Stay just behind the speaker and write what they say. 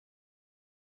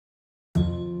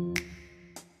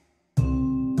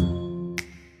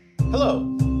Hello,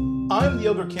 I'm the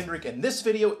Ogre Kendrick, and this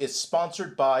video is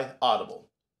sponsored by Audible.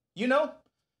 You know,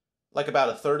 like about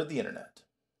a third of the internet.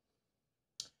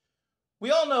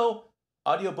 We all know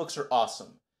audiobooks are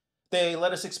awesome. They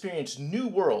let us experience new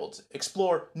worlds,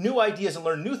 explore new ideas, and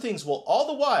learn new things, while all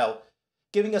the while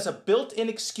giving us a built-in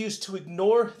excuse to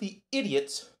ignore the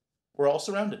idiots we're all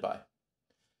surrounded by.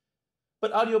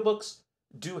 But audiobooks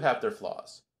do have their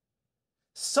flaws.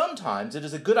 Sometimes it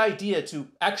is a good idea to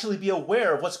actually be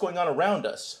aware of what's going on around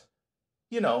us.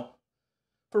 You know,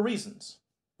 for reasons.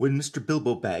 When Mr.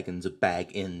 Bilbo Baggins of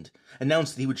Bag End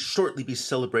announced that he would shortly be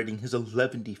celebrating his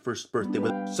 11th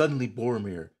birthday, suddenly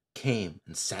Boromir came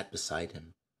and sat beside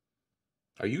him.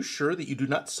 "Are you sure that you do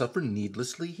not suffer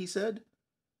needlessly?" he said.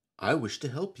 "I wish to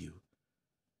help you.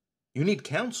 You need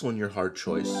counsel in your hard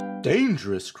choice."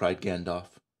 "Dangerous," cried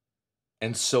Gandalf.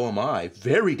 "And so am I,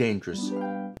 very dangerous."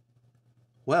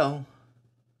 "Well,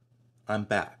 I'm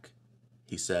back,"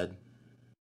 he said.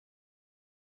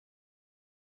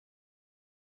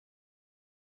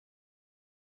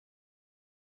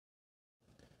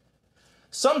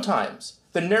 Sometimes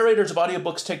the narrators of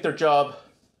audiobooks take their job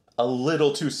a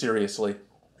little too seriously.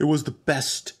 It was the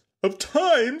best of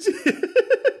times.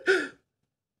 It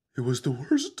was the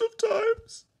worst of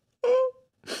times. Oh.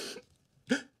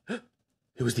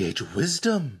 It was the age of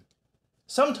wisdom.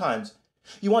 Sometimes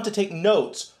you want to take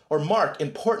notes or mark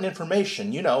important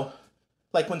information, you know,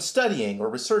 like when studying or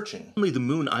researching. Only the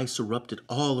moon ice erupted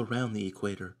all around the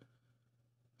equator.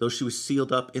 Though she was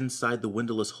sealed up inside the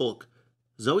windowless hulk,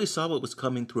 Zoe saw what was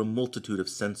coming through a multitude of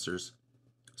sensors.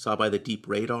 Saw by the deep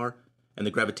radar and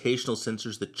the gravitational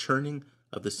sensors the churning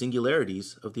of the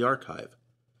singularities of the archive.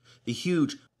 The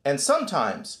huge... And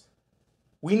sometimes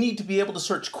we need to be able to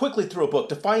search quickly through a book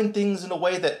to find things in a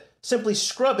way that simply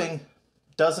scrubbing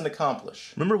doesn't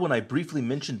accomplish. Remember when I briefly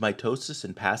mentioned mitosis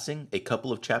in passing a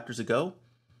couple of chapters ago?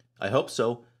 I hope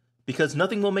so, because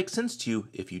nothing will make sense to you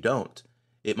if you don't.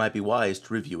 It might be wise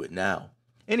to review it now.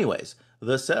 Anyways,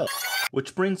 the cell,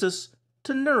 which brings us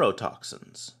to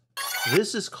neurotoxins.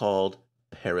 This is called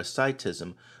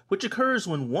parasitism, which occurs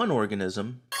when one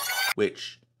organism,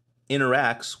 which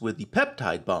interacts with the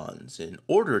peptide bonds in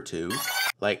order to,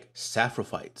 like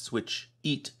saprophytes, which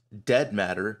eat dead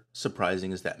matter,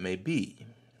 surprising as that may be.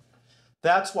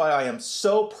 That's why I am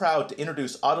so proud to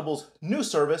introduce Audible's new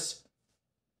service,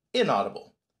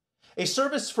 Inaudible, a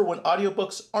service for when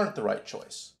audiobooks aren't the right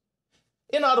choice.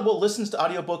 Inaudible listens to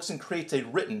audiobooks and creates a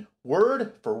written,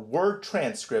 word-for-word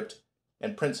transcript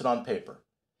and prints it on paper.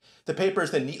 The paper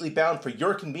is then neatly bound for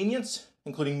your convenience,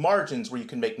 including margins where you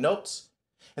can make notes,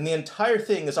 and the entire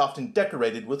thing is often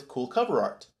decorated with cool cover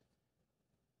art.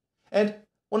 And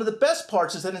one of the best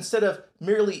parts is that instead of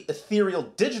merely ethereal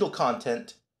digital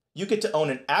content, you get to own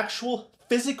an actual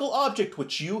physical object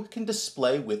which you can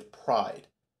display with pride.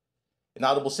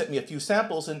 Inaudible sent me a few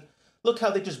samples, and look how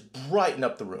they just brighten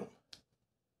up the room.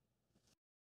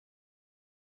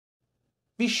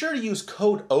 Be sure to use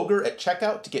code OGRE at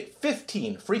checkout to get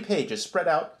 15 free pages spread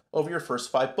out over your first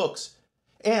 5 books.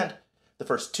 And the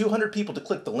first 200 people to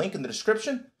click the link in the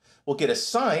description will get a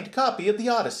signed copy of the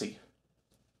Odyssey.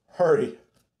 Hurry.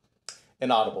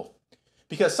 Inaudible.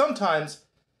 Because sometimes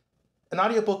an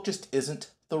audiobook just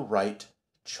isn't the right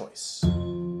choice.